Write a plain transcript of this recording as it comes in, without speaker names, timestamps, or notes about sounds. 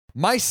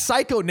My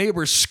psycho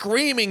neighbor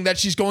screaming that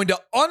she's going to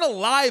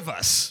unalive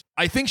us.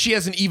 I think she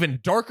has an even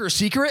darker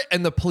secret,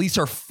 and the police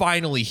are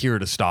finally here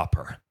to stop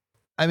her.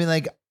 I mean,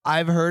 like,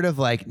 I've heard of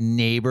like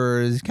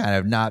neighbors kind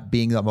of not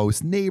being the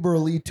most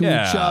neighborly to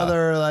each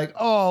other. Like,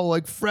 oh,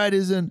 like Fred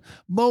isn't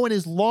mowing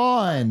his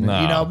lawn,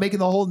 making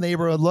the whole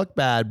neighborhood look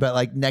bad. But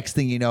like next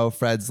thing you know,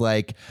 Fred's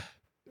like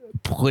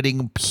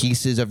putting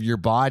pieces of your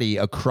body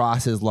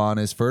across his lawn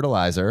as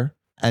fertilizer,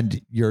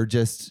 and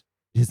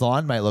his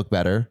lawn might look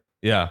better.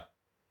 Yeah.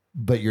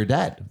 But you're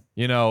dead.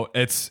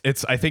 I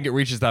think it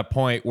reaches that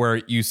point where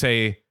you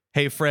say,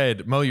 hey,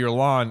 Fred, mow your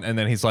lawn. And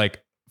then he's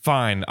like,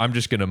 fine, I'm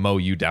just going to mow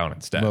you down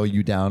instead. Mow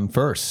you down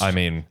first. I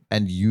mean,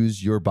 and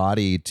use your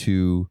body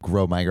to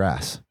grow my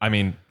grass. I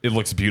mean, it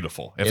looks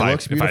beautiful. If it I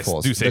looks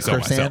beautiful. do say so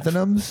myself. The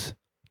chrysanthemums,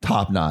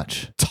 top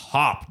notch.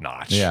 Top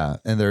notch. Yeah.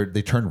 And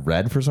they turn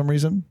red for some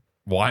reason.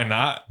 Why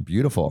not?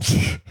 Beautiful.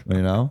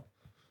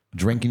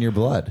 Drinking your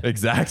blood.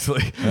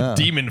 Exactly. Yeah.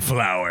 Demon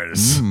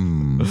flowers.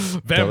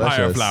 Vampire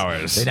delicious.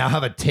 Flowers. They now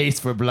have a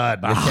taste for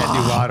blood. You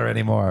can't do water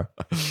anymore.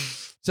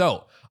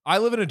 So I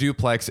live in a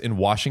duplex in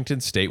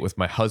Washington State with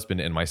my husband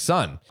and my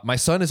son. My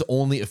son is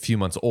only a few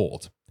months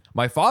old.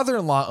 My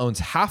father-in-law owns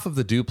half of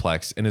the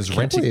duplex and is renting.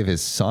 I can't believe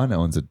his son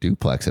owns a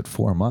duplex at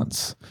 4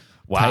 months.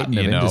 Wow, Titan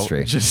of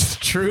industry.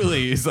 Just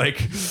truly, he's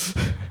like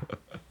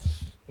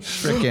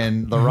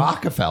freaking the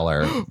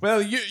Rockefeller.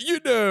 Well,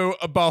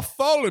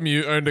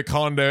 Bartholomew owned a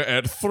condo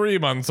at 3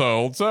 months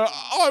old, so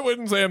I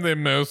wouldn't say I'm the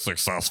most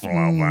successful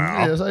out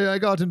there. Yes, I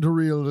got into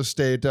real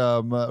estate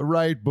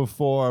right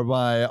before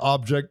my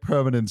object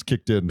permanence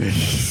kicked in.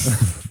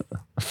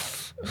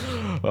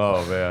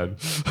 Oh, man.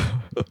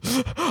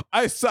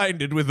 I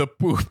signed it with a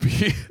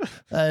poopy.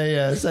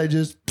 Yes, I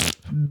just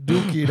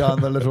dookied on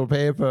the little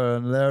paper,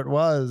 and there it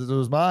was. It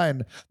was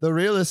mine. The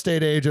real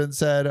estate agent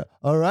said,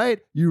 all right,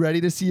 you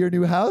ready to see your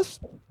new house?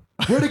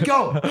 Where'd it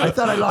go? I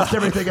thought I lost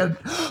everything, and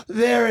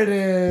there it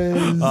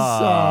is.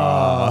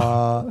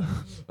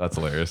 That's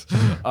hilarious.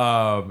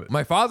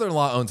 My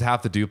father-in-law owns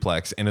half the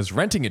duplex and is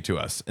renting it to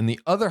us, and the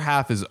other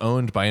half is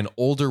owned by an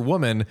older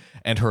woman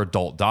and her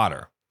adult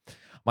daughter.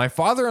 My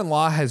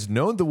father-in-law has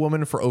known the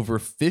woman for over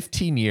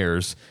 15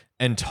 years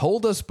and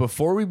told us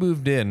before we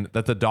moved in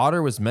that the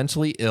daughter was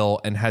mentally ill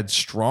and had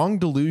strong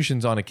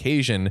delusions on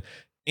occasion,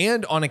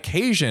 and on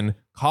occasion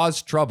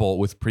caused trouble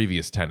with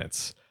previous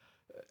tenants.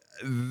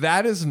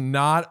 That is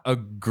not a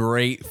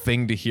great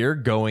thing to hear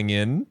going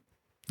in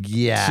to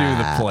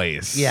the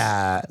place.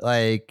 Yeah,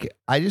 like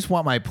I just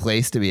want my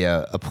place to be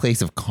a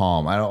place of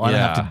calm. I don't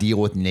have to deal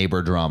with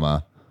neighbor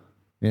drama.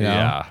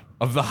 Yeah.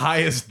 Of the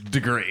highest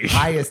degree.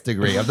 Highest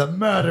degree. Of the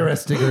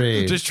murderous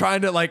degree. Just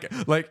trying to like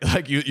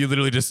you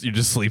literally you're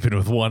just sleeping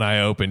with one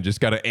eye open,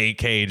 just got an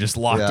AK just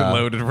locked and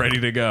loaded,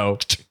 ready to go.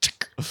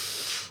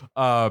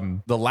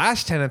 The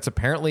last tenants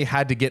apparently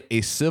had to get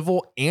a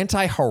civil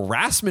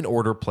anti-harassment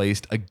order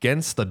placed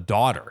against the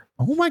daughter.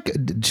 Oh my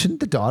God.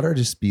 Shouldn't the daughter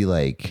just be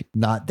like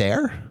not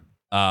there?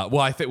 Well,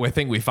 I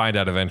think we find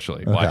out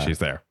eventually why she's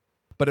there.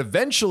 But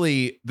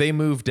eventually they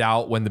moved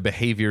out when the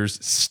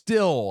behaviors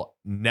still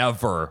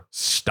never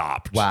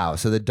stopped. Wow.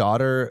 So the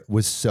daughter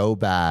was so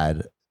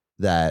bad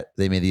that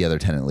they made the other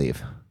tenant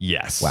leave.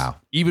 Yes. Wow.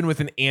 Even with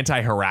an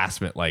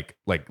anti-harassment, like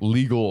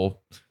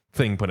legal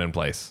thing put in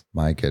place.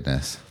 My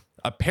goodness.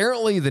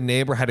 Apparently the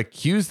neighbor had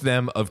accused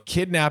them of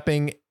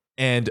kidnapping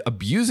and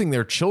abusing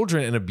their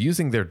children and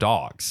abusing their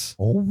dogs.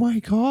 Oh my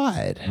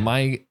God.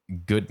 My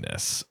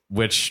goodness.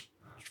 Which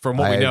from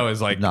what we know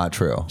is like not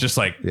true. Just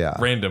like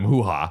random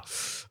hoo-ha.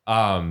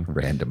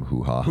 Random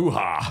hoo-ha.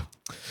 Hoo-ha.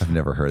 I've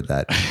never heard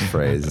that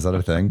phrase. Is that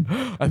a thing?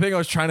 I think I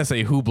was trying to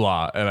say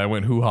hoopla and I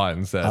went hoo-ha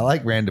instead. I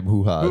like random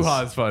hoo-has.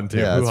 Hoo-ha is fun too.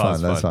 Yeah,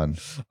 that's fun.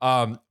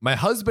 My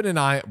husband and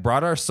I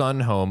brought our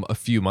son home a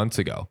few months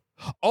ago.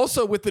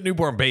 Also with the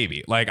newborn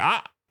baby.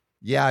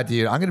 Yeah,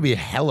 dude, I'm going to be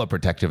hella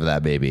protective of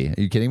that baby.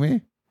 Are you kidding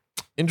me?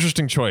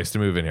 Interesting choice to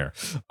move in here.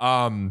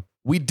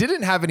 We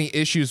didn't have any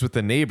issues with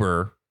the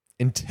neighbor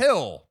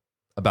until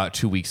about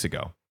 2 weeks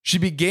ago. She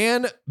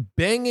began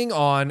banging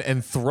on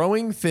and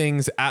throwing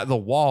things at the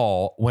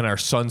wall when our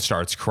son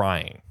starts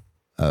crying.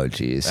 Oh,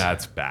 geez.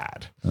 That's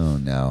bad. Oh,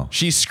 no.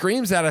 She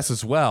screams at us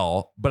as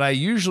well, but I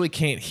usually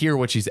can't hear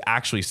what she's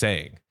actually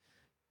saying.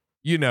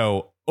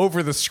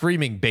 Over the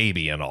screaming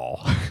baby and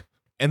all.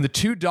 And the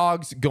two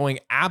dogs going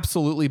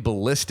absolutely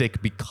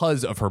ballistic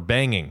because of her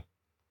banging.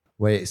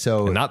 Wait,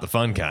 so... And not the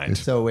fun kind.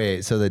 So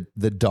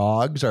the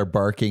dogs are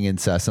barking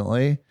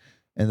incessantly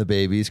and the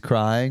baby's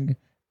crying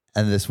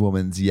and this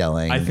woman's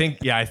yelling. I think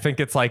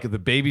it's like the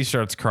baby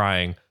starts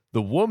crying,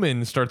 the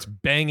woman starts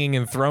banging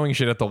and throwing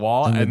shit at the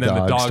wall, and then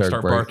the dogs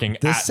start barking at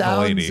the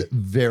lady. This sounds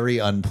very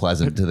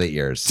unpleasant to the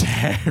ears.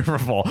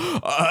 Terrible.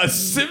 A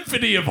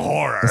symphony of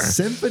horror. A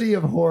symphony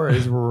of horror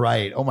is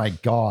right. Oh my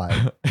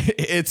God.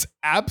 It's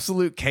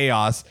absolute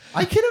chaos.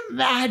 I can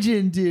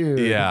imagine,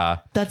 dude. Yeah.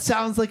 That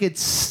sounds like it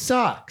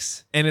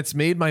sucks. And it's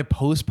made my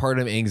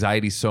postpartum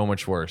anxiety so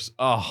much worse.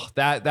 Oh,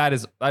 that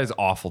is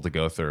awful to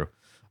go through.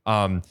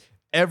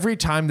 Every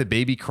time the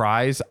baby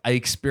cries, I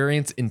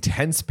experience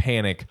intense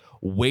panic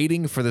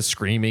waiting for the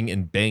screaming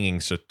and banging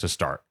to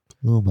start.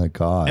 Oh my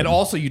God. And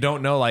also you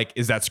don't know, like,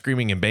 is that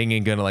screaming and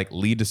banging going to like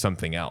lead to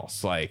something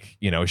else? Like,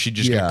 you know, is she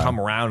just going to come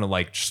around and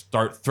like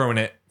start throwing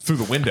it through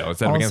the window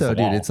instead of against the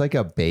wall? Dude, it's like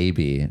a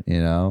baby, you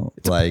know,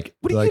 like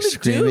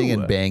screaming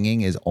and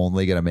banging is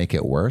only going to make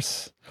it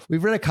worse.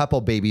 We've read a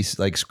couple babies,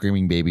 like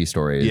screaming baby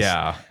stories.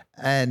 Yeah.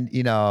 And,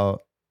 you know,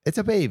 it's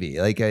a baby.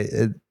 Like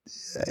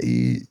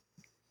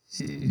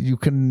you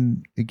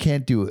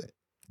can't do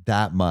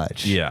that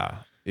much. Yeah.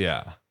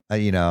 Yeah.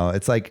 You know,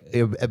 it's like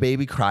a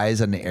baby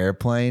cries on an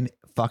airplane,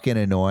 fucking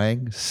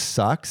annoying,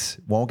 sucks,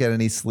 won't get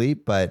any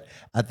sleep. But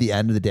at the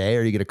end of the day,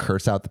 are you going to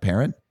curse out the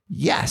parent?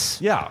 Yes.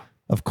 Yeah.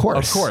 Of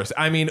course. Of course.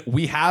 I mean,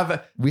 we have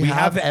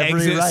the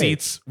exit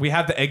seats. We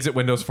have the exit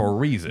windows for a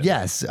reason.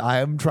 Yes.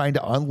 I'm trying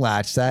to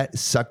unlatch that,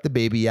 suck the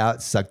baby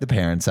out, suck the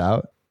parents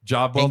out.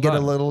 Job well and get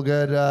done.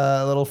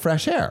 a little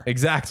fresh air.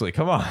 Exactly.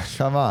 Come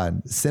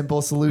on.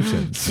 Simple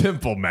solutions.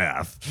 Simple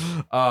math.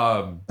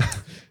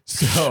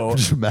 So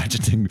just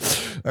imagining.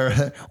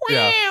 Yeah.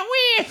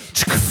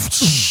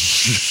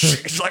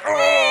 It's like,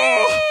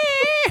 oh,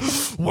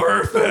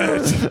 worth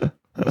it.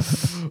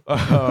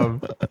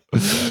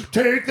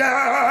 Take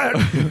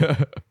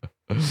that.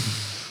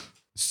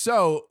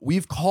 So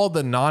we've called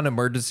the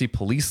non-emergency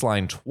police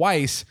line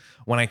twice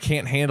when I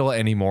can't handle it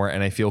anymore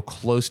and I feel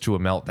close to a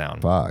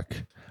meltdown. Fuck.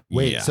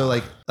 Wait, Yeah. so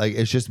like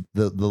it's just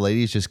the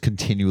lady's just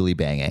continually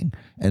banging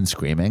and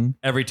screaming.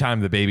 Every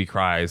time the baby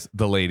cries,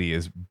 the lady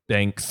is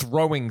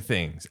throwing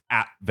things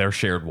at their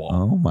shared wall.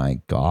 Oh my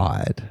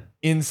God.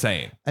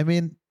 Insane. I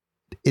mean,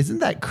 isn't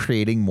that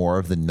creating more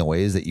of the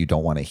noise that you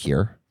don't want to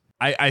hear?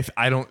 I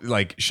don't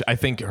like, I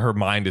think her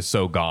mind is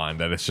so gone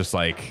that it's just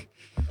like,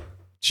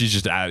 she's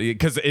just out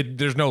because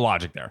there's no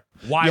logic there.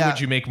 Why would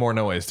you make more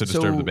noise to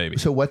disturb the baby?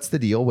 So what's the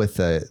deal with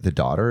the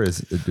daughter?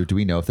 Do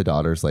we know if the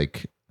daughter's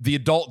like... The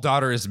adult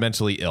daughter is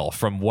mentally ill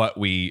from what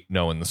we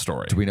know in the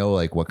story. Do we know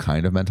like what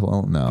kind of mental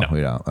ill? No,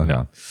 we don't.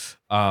 Okay.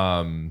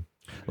 No.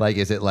 Like,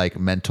 is it like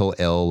mental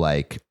ill,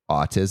 like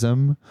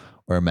autism,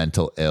 or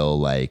mental ill,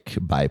 like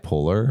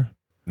bipolar?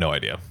 No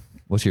idea.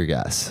 What's your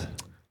guess?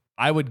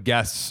 I would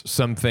guess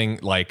something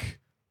like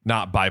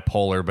not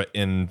bipolar, but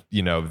in,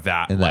 you know,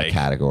 that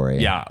category.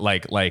 Yeah.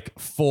 Like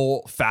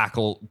full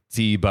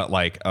faculty, but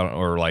like,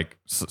 or like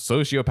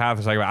sociopath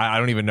or something. I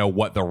don't even know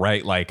what the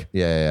right, right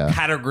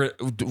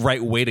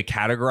way to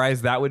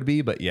categorize that would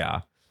be, but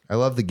yeah. I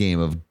love the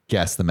game of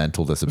guess the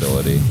mental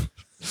disability.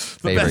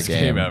 Favorite best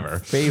game ever.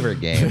 Favorite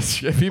game.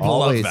 People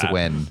always love that.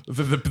 win.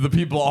 The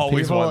people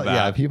always want that.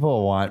 Yeah,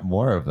 people want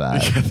more of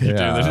that. Yeah, they do.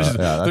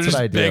 They're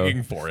just begging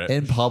do. for it.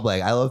 In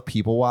public, I love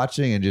people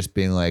watching and just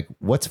being like,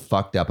 what's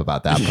fucked up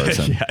about that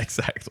person? Yeah,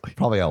 exactly.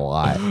 Probably a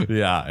lot.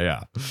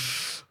 Yeah.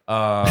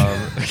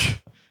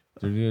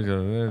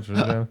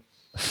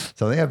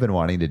 Something I've been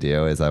wanting to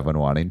do is I've been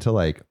wanting to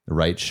like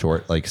write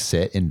short, like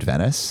sit in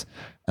Venice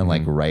and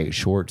like write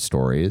short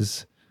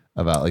stories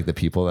about like the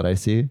people that I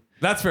see.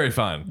 That's very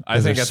fun. I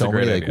think that's so a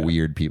great many idea. like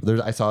weird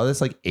people. I saw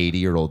this like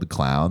 80-year-old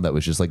clown that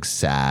was just like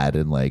sad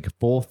and like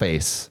full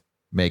face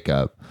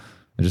makeup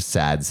and just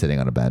sad sitting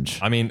on a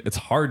bench. I mean, it's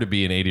hard to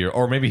be an 80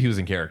 or maybe he was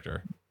in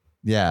character.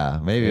 Yeah,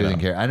 maybe he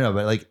didn't care. I know,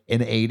 but like an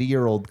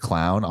 80-year-old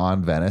clown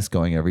on Venice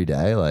going every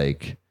day,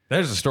 like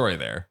there's a story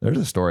there. There's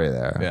a story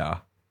there. Yeah.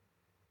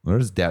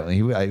 There's definitely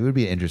it would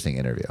be an interesting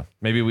interview.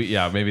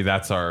 Maybe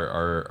that's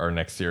our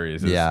next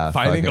series. Is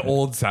finding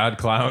old sad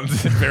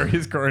clowns in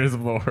various corners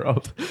of the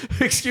world.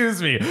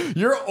 Excuse me,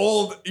 you're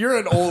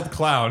an old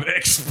clown.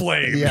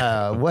 Explain.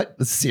 Yeah, what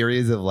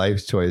series of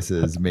life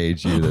choices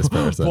made you this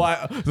person?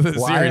 Why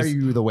are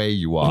you the way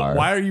you are?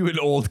 Why are you an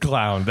old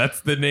clown? That's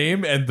the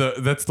name, and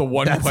that's the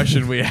one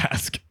question we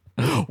ask.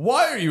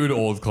 Why are you an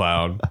old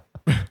clown?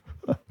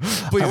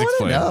 Please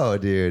explain. No,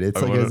 dude.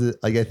 It's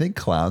I think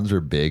clowns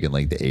were big in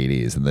like the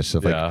 80s and this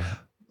stuff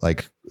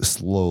like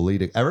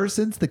slowly ever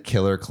since the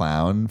killer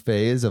clown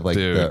phase of like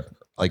the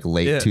like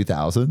late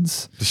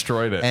 2000s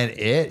destroyed it.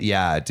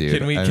 And dude.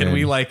 Can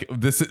we like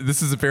this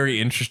is a very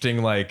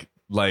interesting like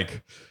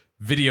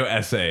video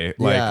essay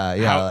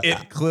how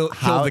it killed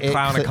the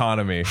clown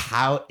economy.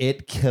 How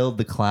it killed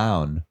the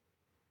clown.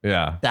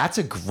 Yeah, that's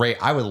a great.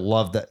 I would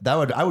love that.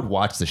 I would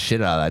watch the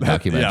shit out of that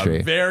documentary.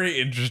 Yeah, very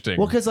interesting.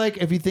 Well, because like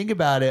if you think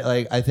about it,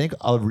 like I think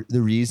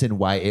the reason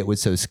why it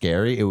was so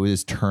scary, it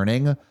was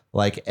turning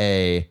like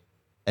a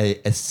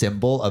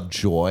symbol of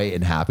joy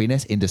and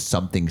happiness into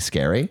something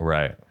scary,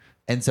 right?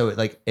 And so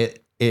that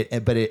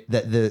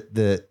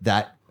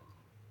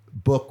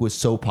book was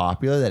so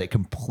popular that it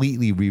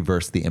completely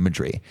reversed the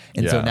imagery,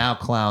 and so now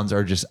clowns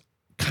are just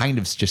kind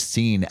of just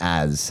seen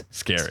as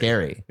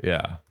scary.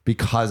 Yeah.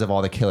 Because of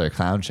all the killer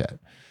clown shit.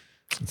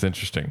 It's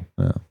interesting.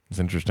 Yeah. It's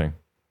interesting.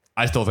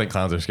 I still think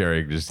clowns are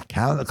scary. Just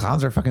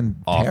clowns are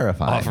fucking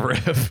terrifying. Off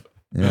riff.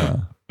 Yeah.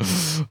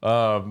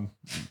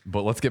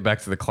 But let's get back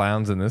to the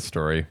clowns in this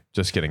story.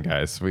 Just kidding,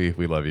 guys. We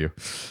love you.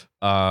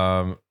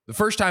 The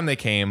first time they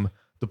came,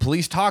 the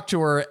police talked to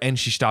her and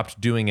she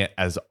stopped doing it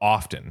as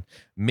often.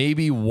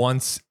 Maybe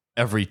once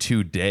every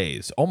 2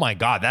 days. Oh my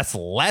God, that's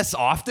less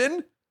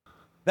often?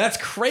 That's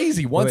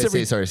crazy. Say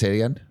it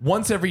again.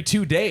 Once every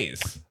 2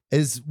 days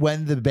is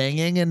when the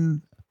banging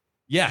and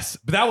Yes,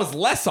 but that was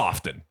less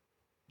often.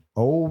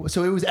 Oh,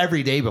 so it was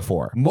every day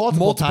before.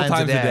 Multiple times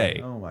a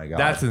day. Oh my God.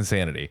 That's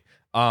insanity.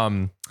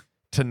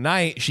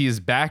 Tonight, she is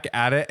back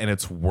at it, and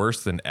it's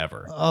worse than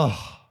ever.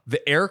 Oh.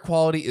 The air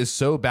quality is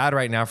so bad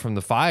right now from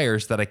the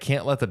fires that I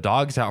can't let the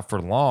dogs out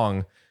for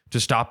long to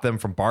stop them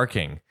from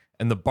barking.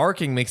 And the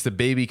barking makes the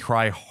baby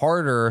cry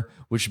harder,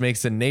 which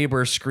makes the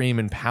neighbor scream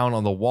and pound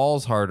on the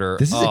walls harder.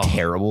 This is a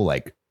terrible,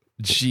 loop.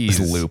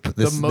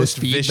 This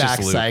feedback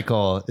loop.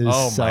 cycle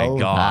is so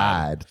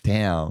bad.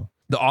 Damn.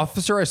 The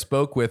officer I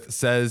spoke with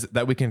says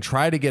that we can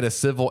try to get a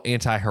civil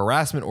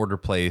anti-harassment order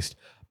placed,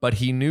 but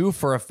he knew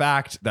for a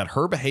fact that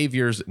her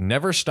behaviors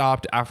never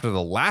stopped after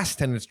the last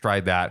tenants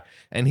tried that,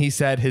 and he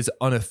said his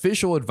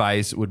unofficial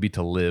advice would be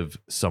to live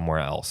somewhere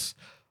else.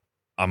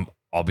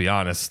 I'll be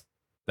honest,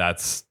 I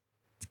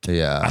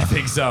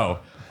think so.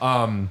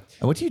 And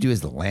what do you do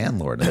as the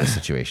landlord in this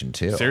situation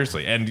too?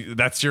 Seriously, and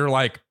that's your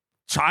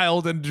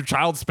child and your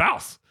child's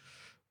spouse.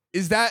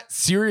 Is that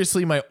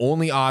seriously my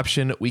only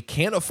option? We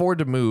can't afford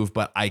to move,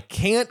 but I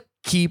can't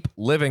keep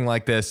living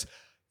like this.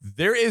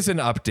 There is an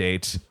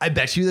update. I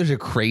bet you there's a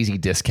crazy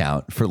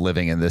discount for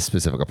living in this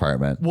specific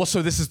apartment. Well,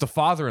 so this is the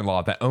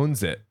father-in-law that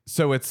owns it.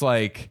 So it's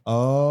literally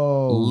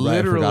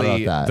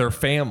their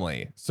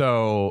family.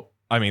 So,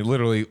 I mean,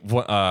 literally,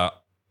 her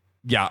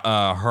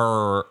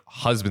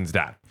husband's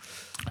dad.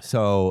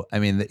 So, I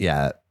mean,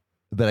 yeah,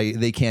 but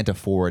they can't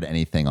afford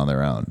anything on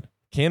their own.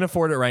 Can't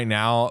afford it right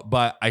now.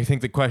 But I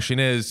think the question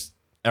is,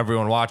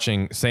 everyone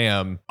watching,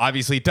 Sam,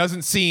 obviously it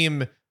doesn't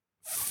seem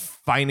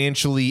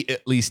financially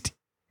at least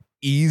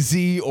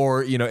easy,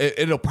 or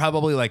it'll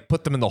probably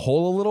put them in the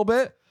hole a little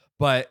bit,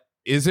 but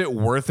is it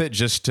worth it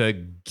just to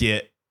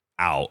get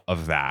out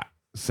of that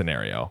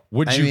scenario?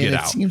 Would you get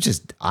out? It seems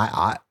just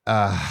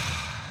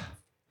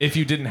if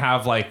you didn't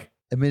have it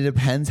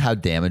depends how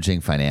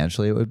damaging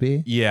financially it would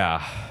be.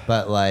 Yeah,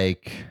 but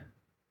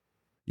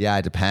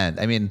it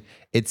depends. I mean,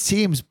 it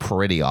seems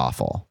pretty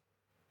awful.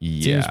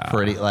 Yeah, seems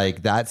pretty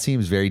that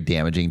seems very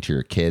damaging to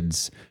your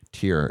kids,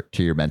 to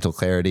your mental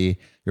clarity.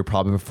 You're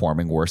probably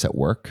performing worse at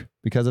work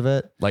because of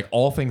it.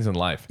 All things in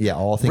life. Yeah,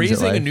 all things.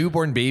 Raising a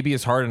newborn baby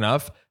is hard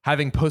enough.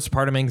 Having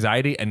postpartum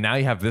anxiety, and now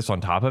you have this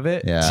on top of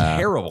it. Yeah.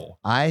 Terrible.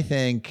 I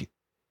think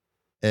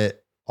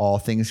all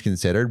things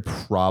considered,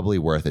 probably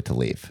worth it to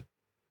leave.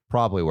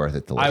 Probably worth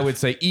it to leave. I would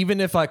say,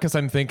 even if because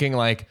I'm thinking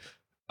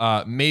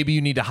maybe you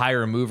need to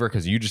hire a mover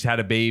because you just had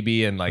a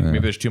baby and maybe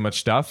there's too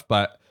much stuff.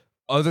 But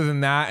other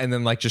than that, and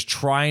then just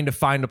trying to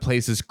find a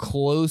place as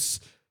close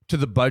to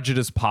the budget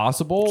as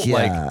possible.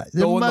 Yeah,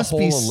 there must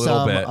be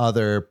some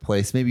other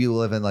place. Maybe you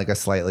live in a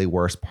slightly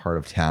worse part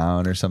of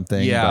town or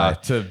something. Yeah.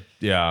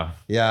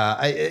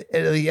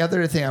 The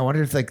other thing, I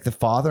wonder if the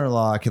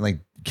father-in-law can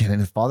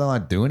the father-in-law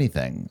do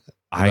anything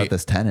about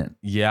this tenant?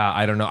 Yeah,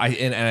 I don't know.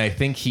 I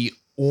think he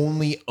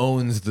only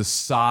owns the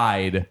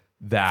side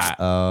that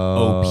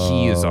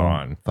OP is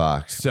on.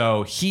 Fuck.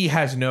 So he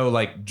has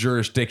no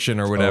jurisdiction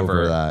or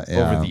whatever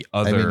over the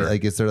other. I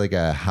mean, is there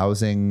a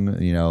housing,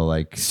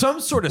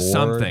 some sort of board?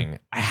 something?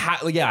 I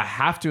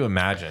have to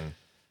imagine.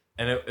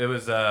 And it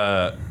was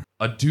a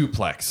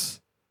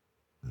duplex.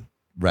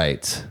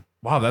 Right.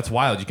 Wow, that's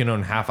wild. You can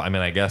own half. I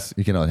mean, I guess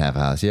you can own half a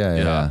house.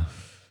 Yeah.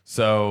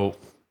 So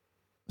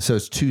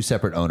it's two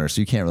separate owners,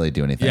 so you can't really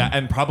do anything. Yeah,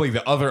 and probably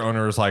the other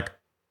owner is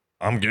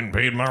I'm getting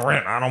paid my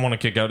rent. I don't want to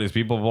kick out these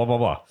people, blah, blah,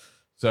 blah.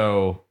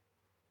 So,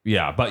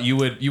 yeah, but you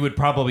would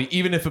probably,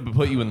 even if it would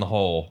put you in the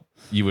hole,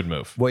 you would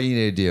move. What you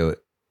need to do,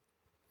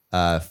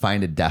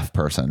 find a deaf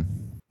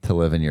person to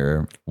live in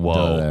your...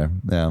 Whoa.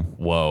 Yeah.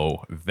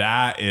 Whoa.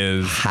 That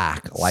is...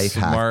 Life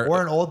hack. Or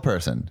an old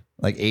person,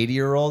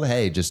 80-year-old.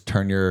 Hey, just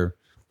turn your...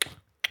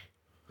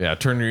 Yeah,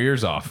 turn your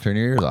ears off. Turn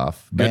your ears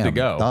off. Good to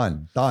go.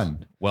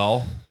 Done.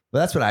 Well... But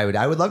that's what I would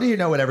love to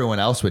know what everyone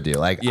else would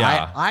do.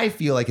 I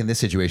feel in this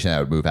situation, I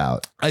would move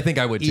out. I think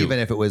I would too. Even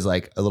if it was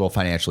a little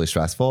financially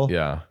stressful.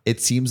 Yeah. It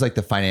seems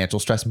the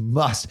financial stress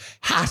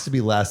has to be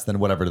less than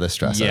whatever the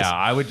stress is. Yeah.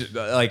 I would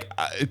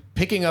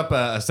picking up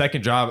a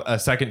second job, a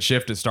second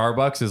shift at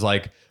Starbucks is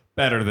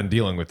better than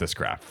dealing with this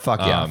crap.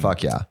 Fuck yeah.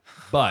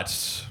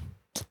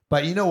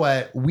 But you know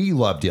what we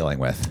love dealing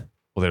with?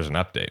 Well, there's an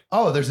update.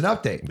 Oh, there's an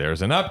update.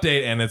 There's an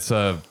update, and it's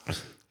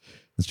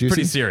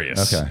pretty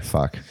serious. Okay.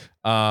 Fuck.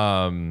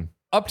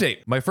 Update.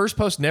 My first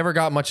post never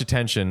got much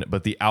attention,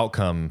 but the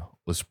outcome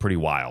was pretty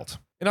wild.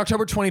 In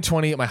October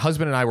 2020, my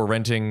husband and I were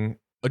renting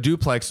a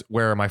duplex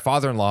where my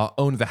father-in-law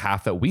owned the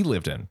half that we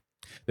lived in.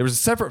 There was a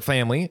separate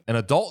family, an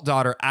adult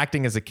daughter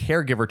acting as a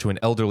caregiver to an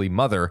elderly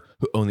mother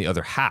who owned the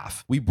other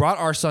half. We brought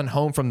our son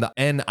home from the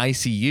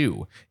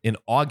NICU in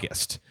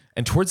August,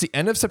 and towards the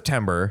end of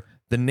September,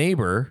 the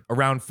neighbor,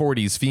 around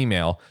 40s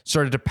female,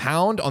 started to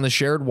pound on the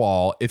shared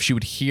wall if she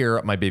would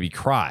hear my baby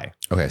cry.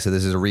 Okay, so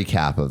this is a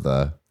recap of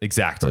the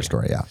first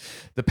story, yeah.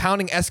 The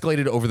pounding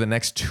escalated over the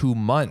next 2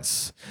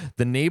 months.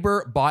 The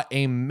neighbor bought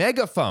a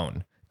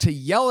megaphone to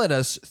yell at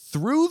us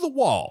through the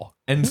wall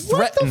and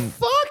threatened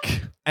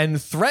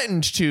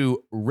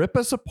to rip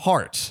us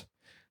apart.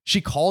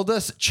 She called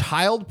us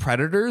child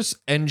predators,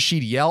 and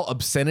she'd yell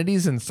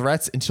obscenities and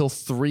threats until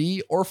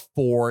 3 or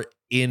 4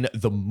 in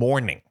the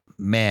morning.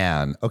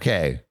 Man,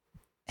 okay.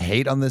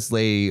 Hate on this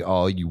lady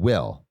all you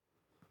will,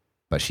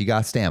 but she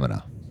got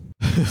stamina.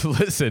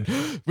 Listen,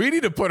 we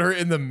need to put her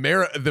in the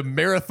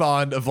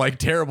marathon of like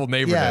terrible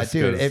neighborness.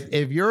 Yeah,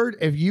 dude.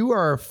 If you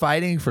are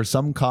fighting for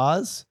some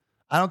cause,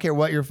 I don't care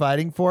what you're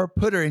fighting for,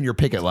 put her in your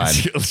picket line.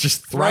 Let's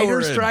just throw Write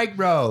her her in. strike,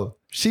 bro.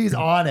 She's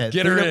on it.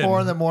 Get 3 her or 4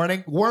 in. in the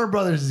morning. Warner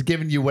Brothers is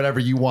giving you whatever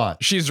you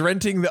want. She's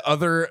renting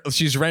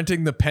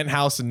the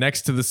penthouse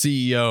next to the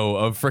CEO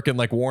of freaking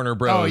like Warner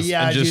Bros. Oh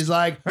yeah, and just, she's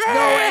like, no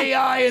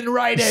AI in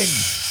writing.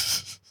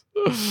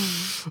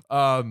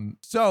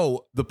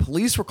 So the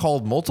police were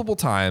called multiple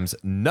times.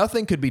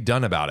 Nothing could be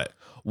done about it.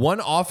 One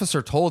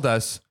officer told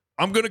us,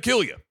 "I'm going to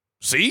kill you.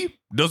 See?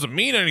 Doesn't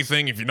mean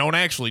anything if you don't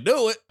actually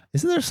do it."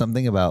 Isn't there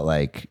something about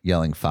like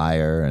yelling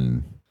fire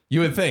and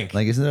You would think.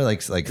 like, isn't there like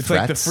It's threats?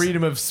 like the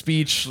freedom of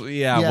speech.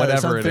 Yeah, there's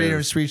whatever some it freedom of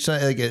is. speech,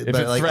 like, If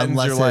but it like threatens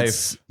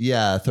unless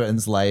your it's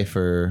threatens life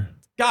or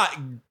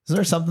God, is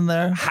there something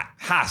there?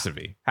 has to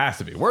be.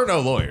 We're no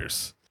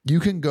lawyers. You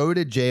can go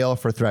to jail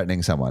for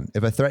threatening someone.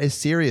 If a threat is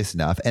serious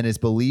enough and it's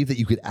believed that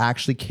you could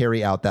actually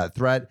carry out that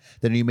threat,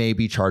 then you may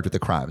be charged with a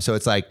crime. So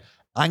it's like,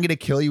 I'm going to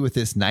kill you with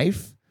this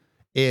knife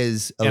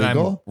is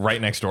illegal. And I'm right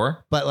next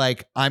door. But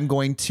like, I'm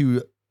going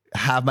to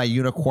have my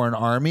unicorn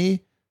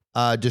army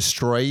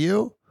destroy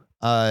you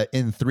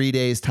in 3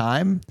 days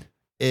time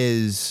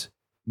is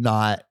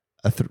not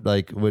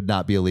would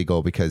not be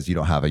illegal because you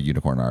don't have a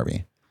unicorn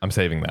army. I'm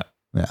saving that.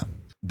 Yeah.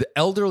 The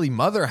elderly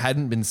mother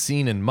hadn't been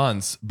seen in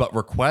months, but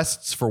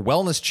requests for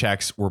wellness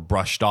checks were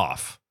brushed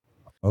off.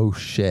 Oh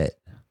shit.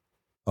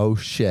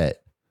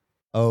 Yeah.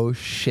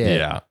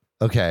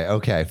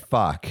 Okay.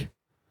 Fuck.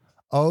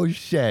 Oh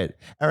shit.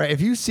 All right. If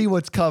you see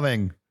what's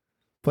coming,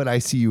 put I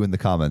see you in the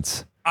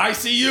comments. I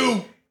see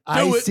you.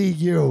 I see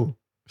you.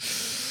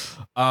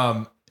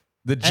 The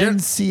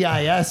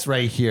NCIS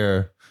right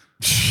here.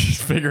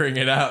 figuring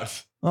it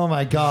out. Oh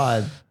my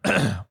God.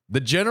 The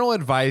general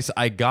advice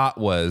I got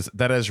was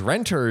that as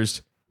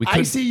renters, we could.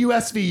 I see you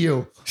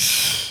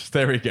SVU.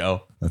 There we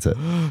go. That's it.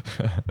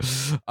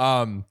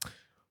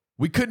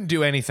 We couldn't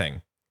do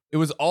anything. It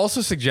was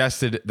also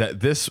suggested that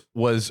this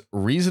was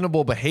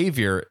reasonable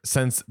behavior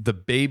since the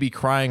baby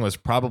crying was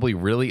probably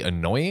really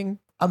annoying.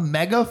 A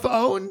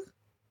megaphone?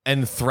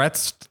 And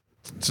threats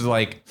to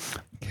like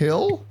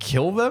Kill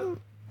them.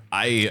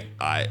 I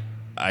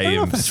don't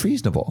know if that's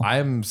reasonable.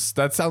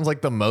 That sounds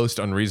like the most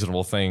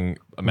unreasonable thing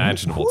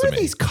imaginable Who to are me.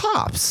 these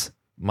cops?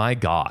 My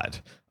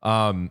God.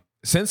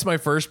 Since my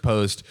first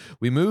post,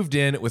 we moved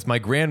in with my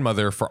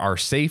grandmother for our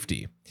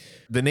safety.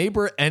 The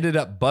neighbor ended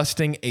up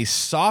busting a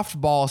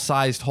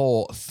softball-sized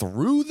hole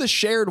through the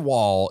shared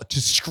wall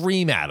to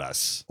scream at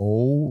us.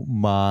 Oh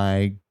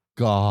my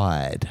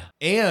God.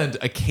 And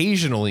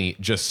occasionally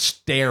just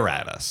stare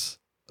at us.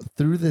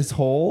 Through this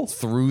hole?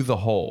 Through the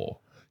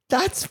hole.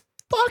 That's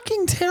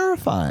fucking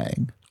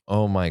terrifying.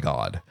 Oh my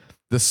God.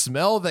 The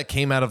smell that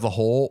came out of the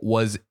hole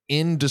was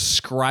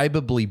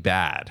indescribably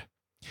bad.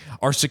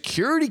 Our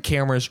security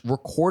cameras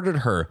recorded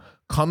her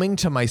coming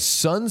to my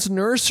son's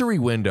nursery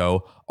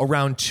window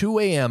around 2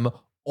 a.m.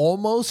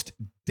 almost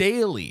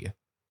daily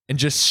and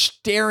just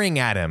staring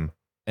at him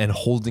and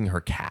holding her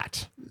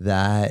cat.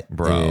 That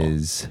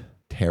is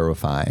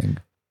terrifying.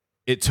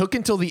 It took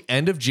until the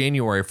end of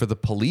January for the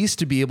police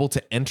to be able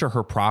to enter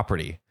her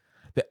property.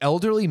 The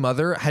elderly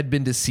mother had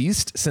been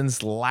deceased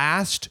since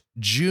last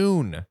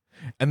June,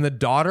 and the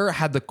daughter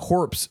had the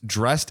corpse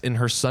dressed in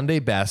her Sunday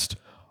best,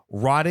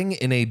 rotting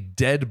in a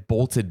dead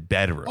bolted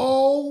bedroom.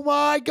 Oh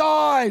my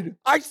God.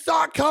 I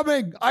saw it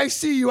coming. I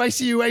see you,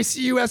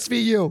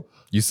 SVU.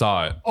 You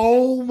saw it.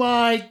 Oh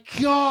my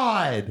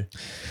God.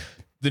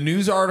 The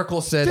news article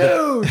said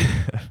Dude,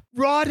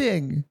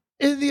 rotting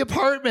in the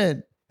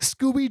apartment.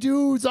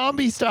 Scooby-Doo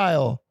zombie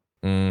style.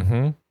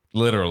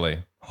 Literally.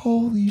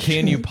 Holy shit.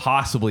 Can you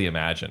possibly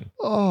imagine?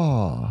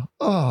 Can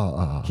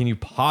you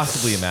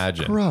possibly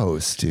imagine?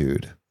 Gross,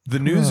 dude. The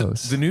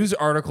news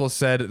article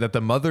said that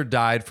the mother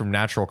died from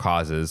natural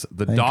causes.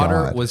 The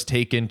daughter was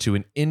taken to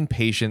an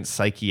inpatient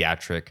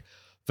psychiatric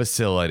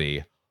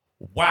facility.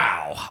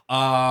 Wow.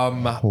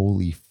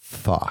 Holy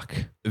fuck.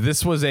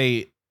 This was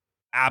a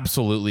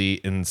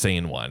absolutely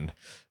insane one.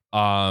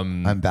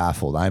 I'm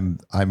baffled. I'm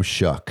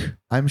shook.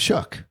 I'm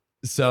shook.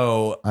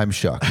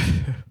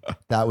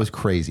 That was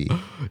crazy.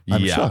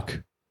 I'm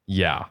shook.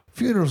 Yeah.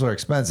 Funerals are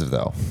expensive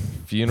though.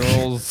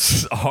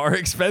 Funerals are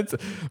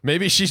expensive.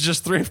 Maybe she's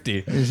just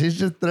thrifty.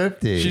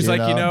 She's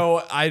like,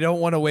 I don't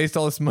want to waste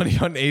all this money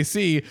on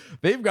AC.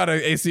 They've got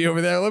an AC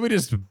over there. Let me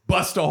just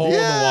bust a hole in the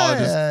wall and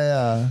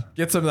just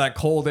get some of that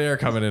cold air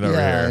coming in over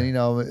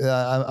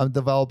here. I'm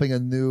developing a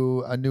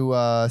new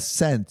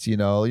scent,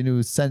 a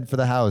new scent for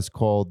the house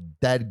called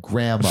Dead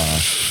Grandma.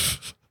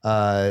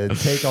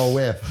 Take a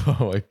whiff.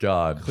 Oh my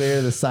God.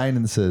 Clear the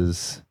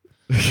sinuses.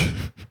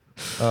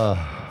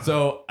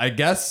 So I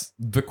guess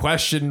the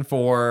question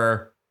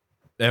for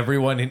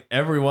everyone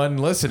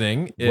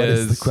listening is, what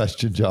is the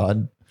question,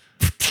 John?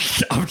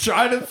 I'm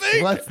trying to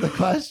think. What's the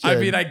question? I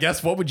mean, I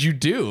guess what would you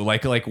do?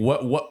 Like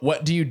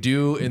what do you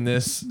do in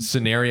this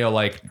scenario?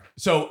 Like,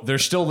 so they're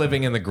still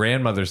living in the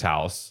grandmother's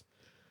house.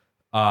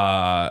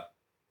 And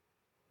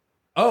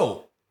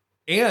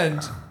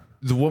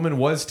the woman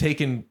was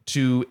taken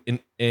to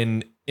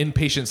an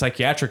inpatient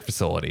psychiatric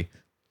facility.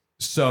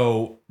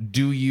 So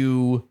do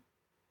you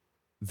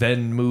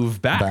then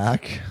move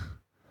back?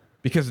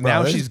 Because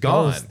now she's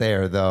gone. Ghosts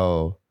there,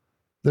 though.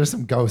 There's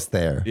some ghosts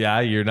there. Yeah,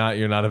 you're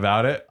not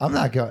about it. I'm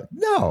not going.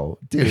 No,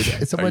 dude.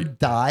 Someone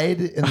died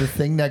in the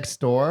thing next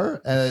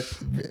door, and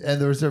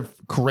there was a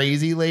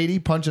crazy lady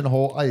punching a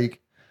hole.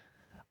 Like,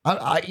 I'm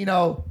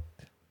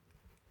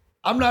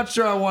not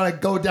sure I want to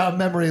go down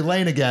memory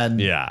lane again.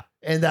 Yeah.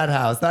 In that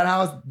house,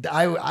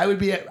 I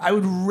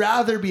would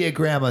rather be at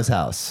grandma's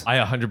house. I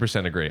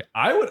 100% agree.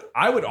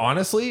 I would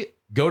honestly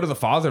go to the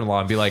father-in-law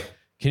and be like,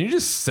 can you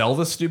just sell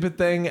the stupid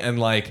thing? And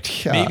like,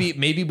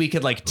 maybe we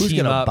could like Who's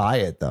team gonna up. buy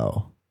it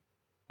though?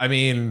 I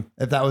mean,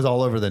 if that was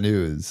all over the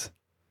news,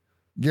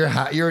 your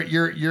housing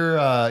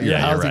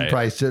right.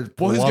 price should.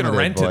 Well, who's gonna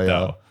rent it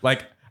though?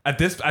 Like at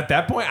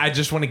that point, I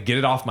just want to get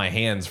it off my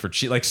hands for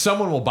cheap. Like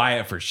someone will buy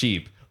it for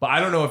cheap, but I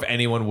don't know if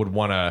anyone would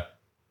want to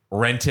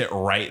rent it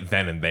right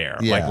then and there.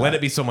 Yeah. Like let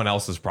it be someone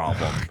else's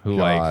problem. Who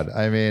God,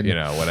 I mean,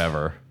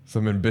 whatever.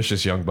 Some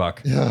ambitious young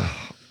buck. Yeah.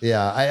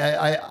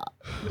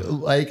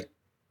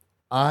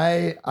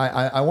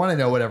 I want to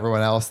know what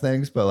everyone else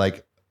thinks, but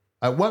like,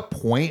 at what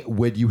point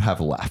would you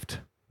have left?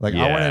 Like,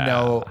 I want to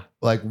know,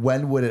 like,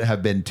 when would it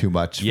have been too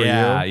much for you?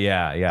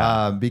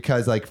 Yeah.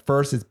 Because like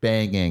first it's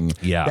banging,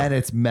 then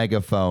it's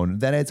megaphone,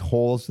 then it's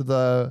holes to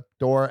the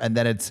door, and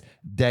then it's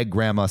dead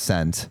grandma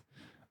scent.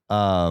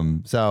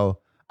 So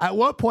at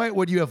what point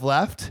would you have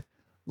left?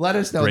 Let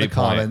us know in the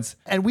comments.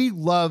 And we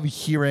love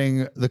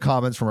hearing the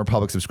comments from our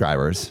public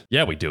subscribers.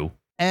 Yeah, we do.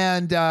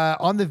 And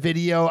on the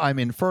video, I'm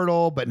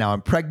infertile, but now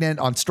I'm pregnant.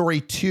 On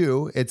story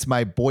 2, it's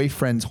my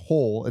boyfriend's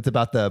hole. It's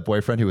about the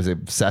boyfriend who was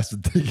obsessed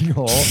with digging a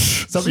hole.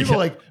 Some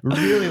people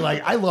really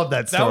like. I love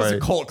that story. That was a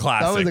cult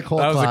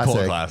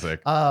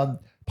classic.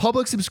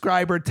 Public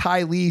subscriber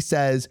Ty Lee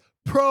says,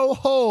 pro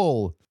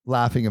hole.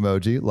 Laughing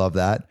emoji. Love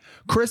that.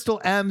 Crystal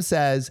M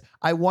says,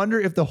 I wonder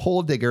if the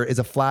hole digger is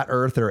a flat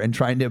earther and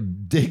trying to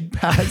dig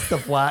past the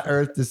flat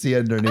earth to see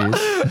underneath.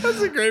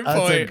 That's a great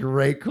point. That's a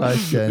great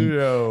question.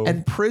 Yo.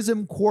 And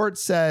Prism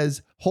Quartz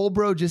says,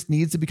 Holbro just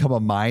needs to become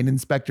a mine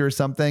inspector or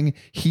something.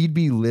 He'd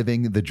be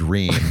living the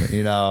dream,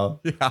 Yeah.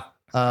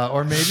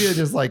 Or maybe it's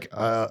just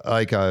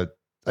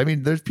I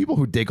mean, there's people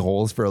who dig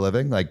holes for a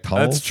living, like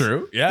tunnels. That's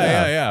true.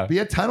 Yeah. Be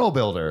a tunnel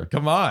builder.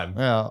 Come on.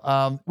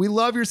 Yeah. We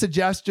love your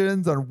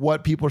suggestions on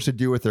what people should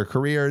do with their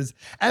careers.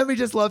 And we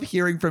just love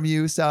hearing from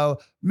you. So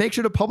make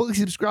sure to publicly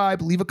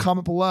subscribe, leave a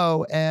comment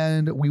below,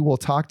 and we will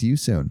talk to you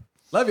soon.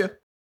 Love you.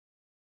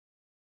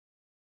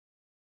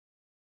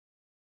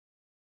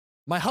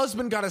 My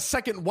husband got a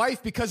second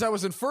wife because I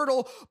was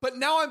infertile, but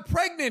now I'm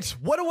pregnant.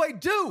 What do I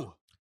do?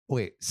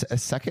 Wait, a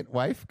second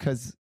wife?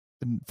 Because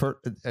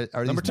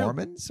are these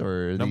Mormons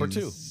or number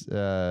these, 2?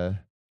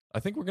 I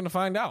think we're gonna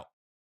find out.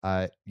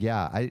 I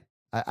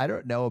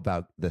don't know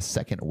about the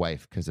second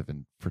wife because of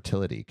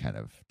infertility kind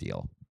of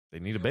deal. They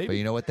need a baby. But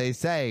you know what they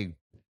say?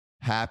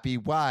 Happy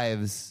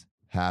wives,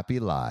 happy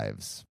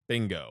lives.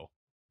 Bingo.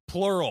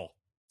 Plural,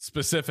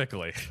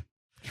 specifically.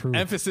 True.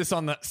 Emphasis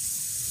on the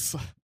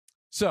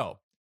So,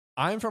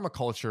 I'm from a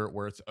culture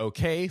where it's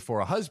okay for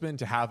a husband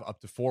to have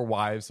up to 4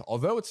 wives,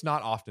 although it's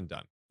not often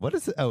done. What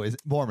is it? Oh, is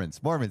it Mormons?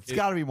 It's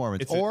got to be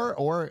Mormons.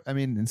 Or I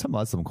mean, in some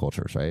Muslim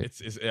cultures, right?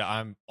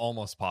 I'm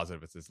almost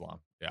positive it's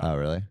Islam. Yeah. Oh,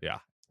 really? Yeah.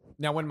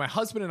 Now, when my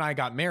husband and I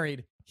got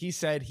married, he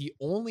said he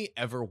only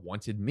ever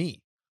wanted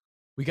me.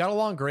 We got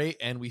along great,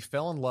 and we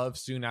fell in love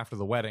soon after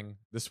the wedding.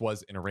 This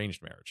was an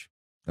arranged marriage.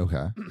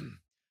 Okay.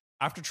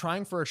 After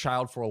trying for a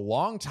child for a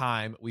long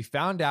time, we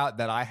found out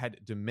that I had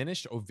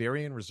diminished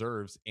ovarian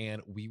reserves,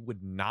 and we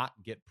would not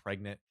get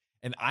pregnant.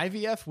 And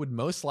IVF would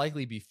most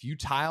likely be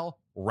futile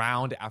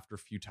round after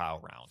futile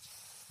round.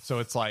 So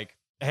it's like,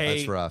 hey,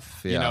 that's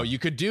rough. Yeah. You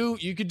could do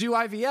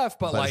IVF,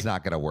 but like it's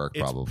not going to work.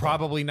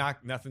 Probably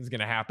not. Nothing's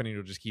going to happen.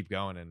 It'll just keep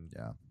going. And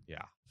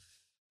yeah.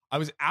 I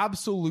was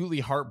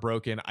absolutely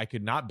heartbroken. I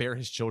could not bear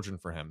his children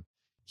for him.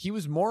 He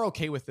was more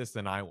okay with this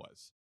than I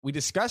was. We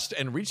discussed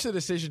and reached the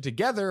decision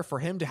together for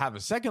him to have a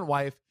second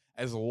wife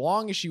as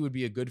long as she would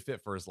be a good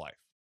fit for his life.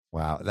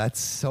 Wow, that's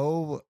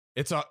so.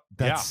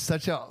 That's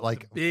such a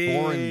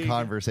foreign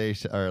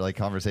conversation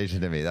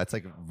to me. That's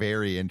like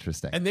very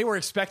interesting. And they were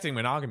expecting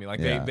monogamy.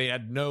 Like they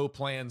had no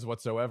plans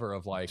whatsoever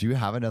of like. Do you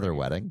have another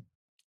wedding?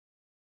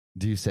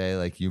 Do you say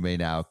like you may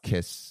now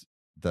kiss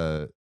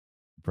the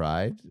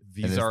bride?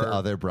 Is the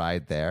other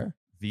bride there?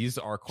 These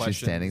are questions.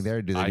 She's standing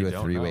there. Do they do a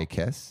 3-way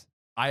kiss?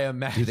 I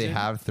imagine. Do they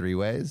have 3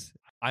 ways?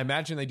 I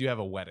imagine they do have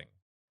a wedding.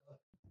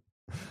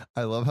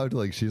 I love how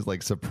she's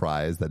like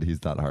surprised that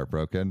he's not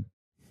heartbroken.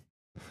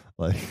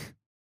 I'm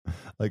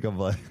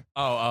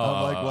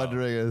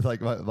wondering, it's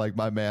like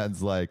my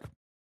man's like,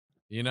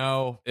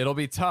 It'll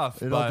be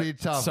tough. It'll be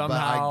tough.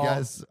 Somehow,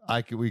 but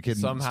I guess we can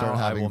start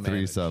having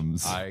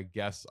threesomes. I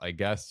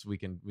guess we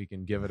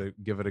can give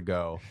it a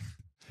go.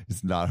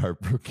 It's not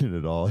heartbroken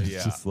at all.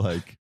 It's just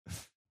like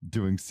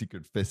doing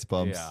secret fist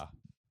bumps. Yeah.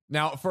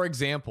 Now, for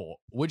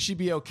example, would she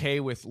be okay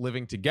with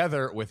living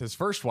together with his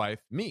first wife,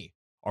 me?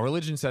 Our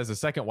religion says the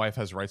second wife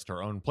has rights to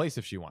her own place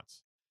if she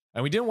wants.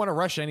 And we didn't want to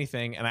rush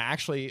anything. And I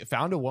actually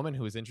found a woman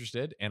who was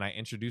interested, and I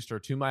introduced her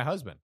to my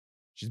husband.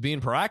 She's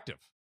being proactive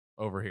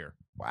over here.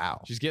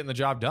 Wow. She's getting the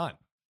job done.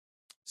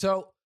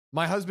 So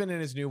my husband and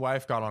his new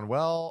wife got on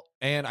well,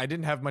 and I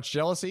didn't have much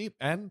jealousy,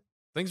 and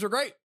things were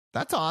great.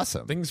 That's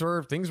awesome. Things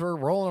were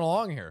rolling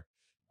along here.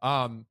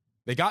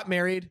 They got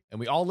married, and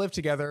we all lived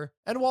together.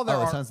 And while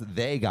it sounds like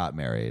they got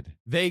married.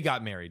 They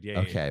got married.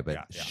 Yeah. Okay, yeah, but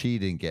yeah. she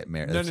didn't get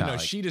married. No.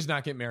 She does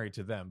not get married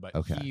to them, but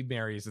he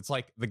marries. It's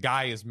like the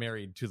guy is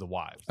married to the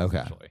wives. Okay.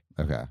 Essentially.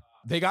 Okay.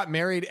 They got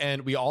married,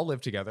 and we all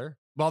lived together.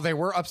 While there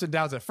were ups and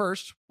downs at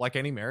first, like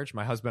any marriage,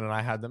 my husband and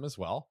I had them as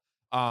well.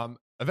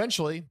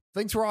 Eventually,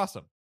 things were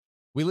awesome.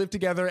 We lived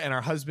together, and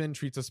our husband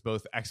treats us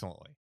both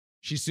excellently.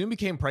 She soon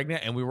became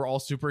pregnant, and we were all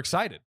super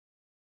excited.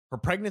 Her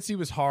pregnancy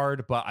was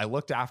hard, but I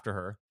looked after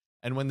her.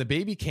 And when the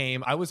baby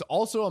came, I was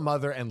also a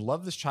mother and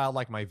loved this child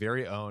like my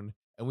very own,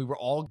 and we were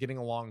all getting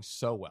along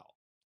so well.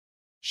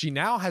 She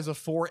now has a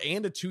 4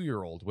 and a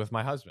 2-year-old with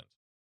my husband.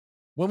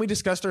 When we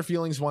discussed our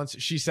feelings once,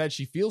 she said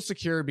she feels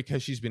secure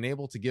because she's been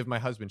able to give my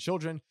husband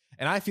children,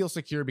 and I feel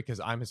secure because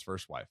I'm his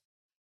first wife.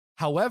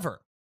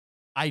 However,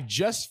 I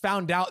just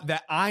found out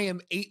that I am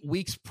 8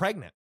 weeks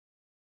pregnant.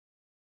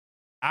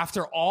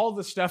 After all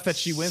the stuff that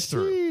she went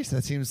through.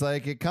 That seems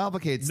like it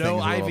complicates no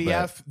things a little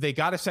IVF. bit. They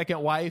got a second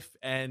wife,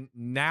 and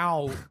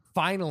now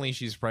finally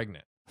she's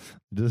pregnant.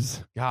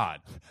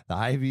 God. The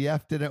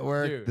IVF didn't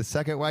work. Dude. The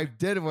second wife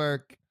did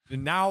work.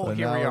 And now so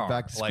here now we we're are.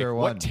 back to like, square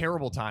one. What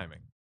terrible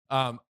timing.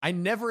 I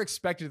never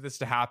expected this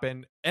to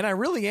happen, and I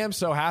really am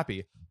so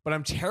happy, but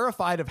I'm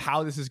terrified of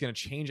how this is going to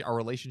change our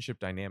relationship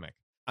dynamic.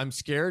 I'm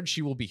scared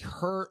she will be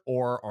hurt,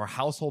 or our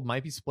household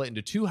might be split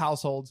into 2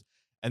 households,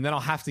 and then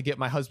I'll have to get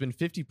my husband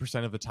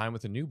 50% of the time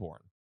with a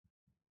newborn.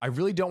 I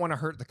really don't want to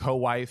hurt the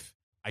co-wife.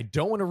 I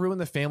don't want to ruin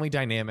the family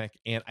dynamic,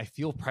 and I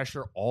feel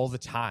pressure all the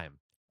time.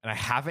 And I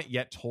haven't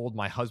yet told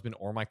my husband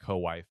or my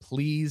co-wife.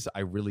 Please, I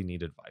really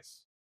need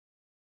advice.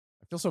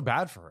 I feel so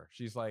bad for her.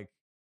 She's like,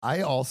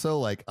 I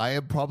also I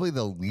am probably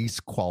the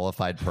least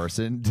qualified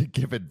person to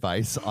give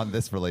advice on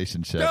this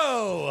relationship.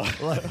 no.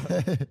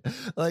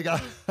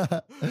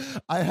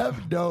 I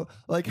have no,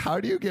 how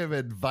do you give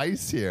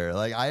advice here?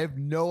 I have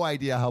no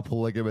idea how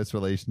polygamous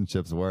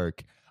relationships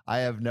work. I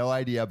have no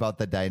idea about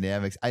the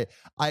dynamics.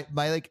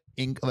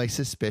 My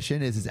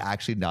suspicion is it's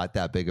actually not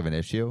that big of an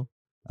issue.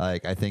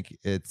 I think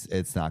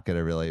it's not going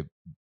to really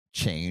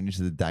change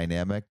the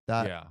dynamic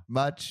that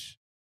much.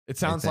 It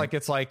sounds like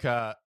it's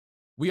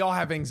we all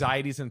have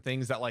anxieties and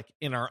things that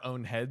in our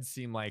own heads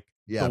seem like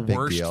the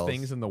worst deals.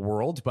 things in the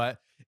world. But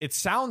it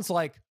sounds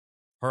like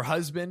her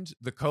husband,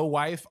 the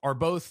co-wife, are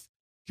both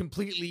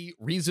completely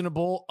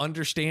reasonable,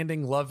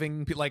 understanding,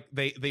 loving.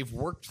 They've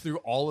worked through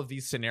all of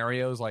these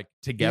scenarios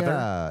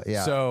together.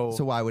 Yeah. So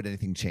why would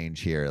anything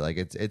change here?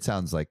 It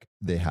sounds like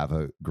they have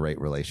a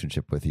great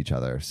relationship with each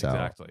other. So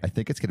exactly. I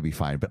think it's going to be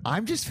fine. But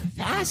I'm just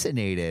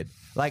fascinated.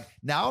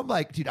 Now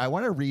I'm dude, I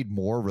want to read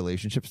more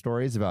relationship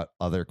stories about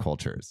other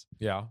cultures.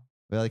 Yeah.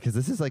 Because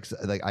this is I've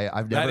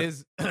never. That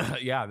is,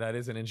 that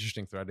is an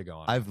interesting thread to go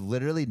on. I've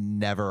literally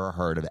never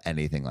heard of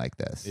anything like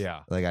this.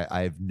 Yeah.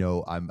 I have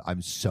no.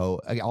 I'm so.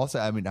 Also,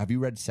 have you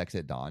read Sex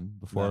at Dawn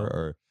before? No.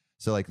 Or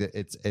so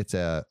it's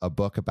a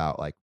book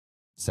about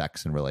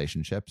sex and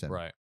relationships, and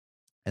right.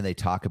 And they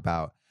talk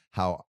about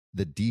how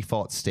the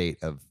default state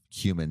of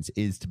humans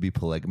is to be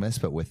polygamous,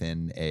 but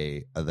within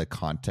the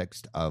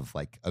context of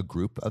a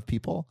group of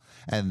people,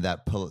 and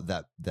not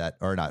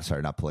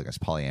polygamous,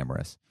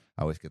 polyamorous.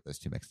 I always get those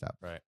two mixed up.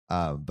 Right.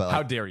 But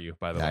how dare you,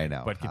 by the way? I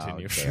know. But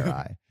continue. How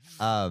dare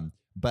I?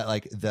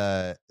 But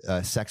the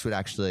sex would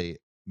actually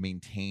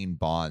maintain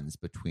bonds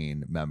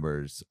between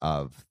members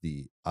of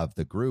the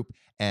group,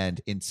 and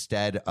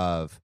instead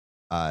of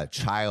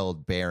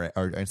childbearing,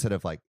 or instead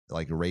of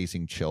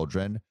raising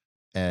children,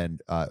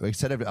 and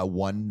instead of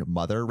one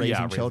mother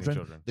raising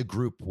children, the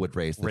group would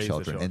raise the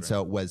children. And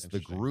so it was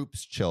the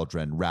group's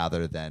children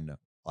rather than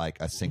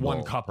a single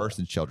one couple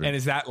person's children. And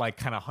is that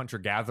kind of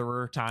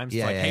hunter-gatherer times?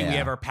 Yeah, hey, we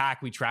have our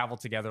pack, we travel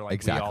together,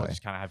 exactly. we all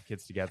just kind of have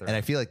kids together. And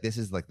I feel like this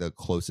is the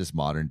closest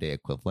modern day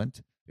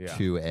equivalent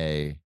to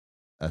a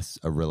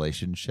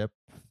relationship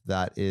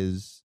that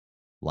is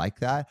like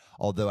that.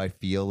 Although I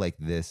feel like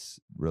this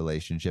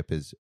relationship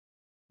is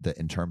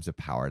in terms of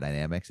power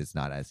dynamics, it's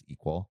not as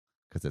equal,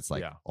 because it's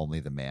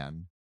only the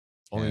man.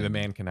 Only the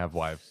man can have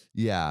wives.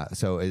 Yeah.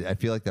 So I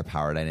feel like the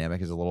power dynamic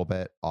is a little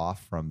bit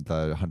off from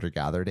the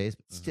hunter-gatherer days,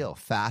 but still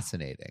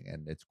fascinating.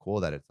 And it's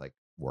cool that it's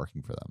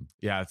working for them.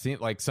 Yeah. It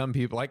seems like some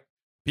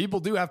people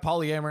do have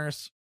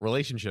polyamorous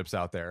relationships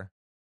out there.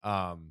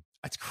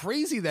 It's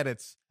crazy that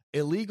it's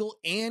illegal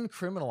and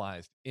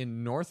criminalized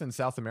in North and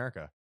South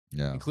America,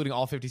 including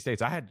all 50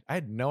 states. I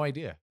had no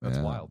idea. That's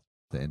wild.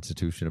 the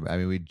institution of, I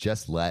mean, we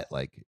just let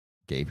like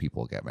gay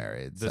people get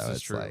married. This so is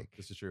it's true. like,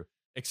 This is true.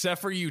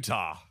 Except for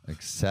Utah.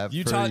 except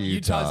Utah. for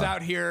Utah's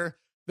out here.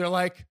 They're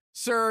like,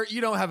 sir, you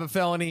don't have a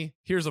felony.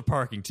 Here's a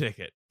parking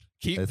ticket.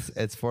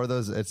 It's for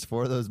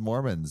those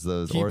Mormons,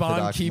 those keep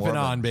Orthodox on keeping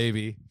Mormons. on,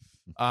 baby.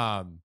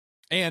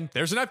 And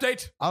there's an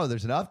update. Oh,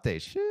 there's an update.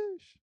 Sheesh.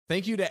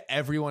 Thank you to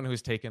everyone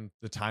who's taken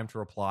the time to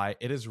reply.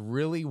 It has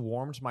really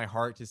warmed my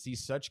heart to see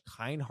such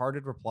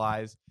kind-hearted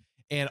replies,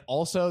 and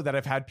also that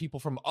I've had people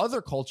from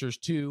other cultures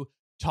too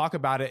talk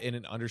about it in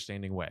an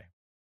understanding way,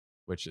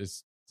 which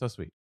is so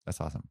sweet.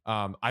 That's awesome.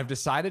 I've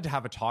decided to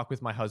have a talk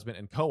with my husband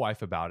and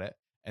co-wife about it,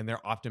 and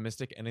they're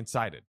optimistic and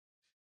excited.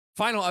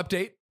 Final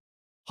update.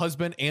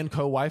 Husband and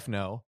co-wife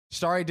know.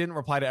 Sorry I didn't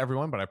reply to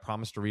everyone, but I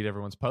promised to read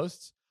everyone's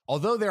posts.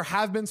 Although there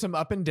have been some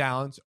up and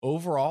downs,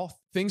 overall,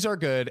 things are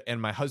good,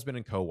 and my husband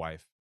and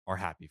co-wife are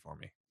happy for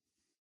me.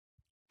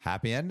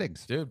 Happy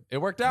endings. Dude, it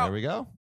worked out. There we go.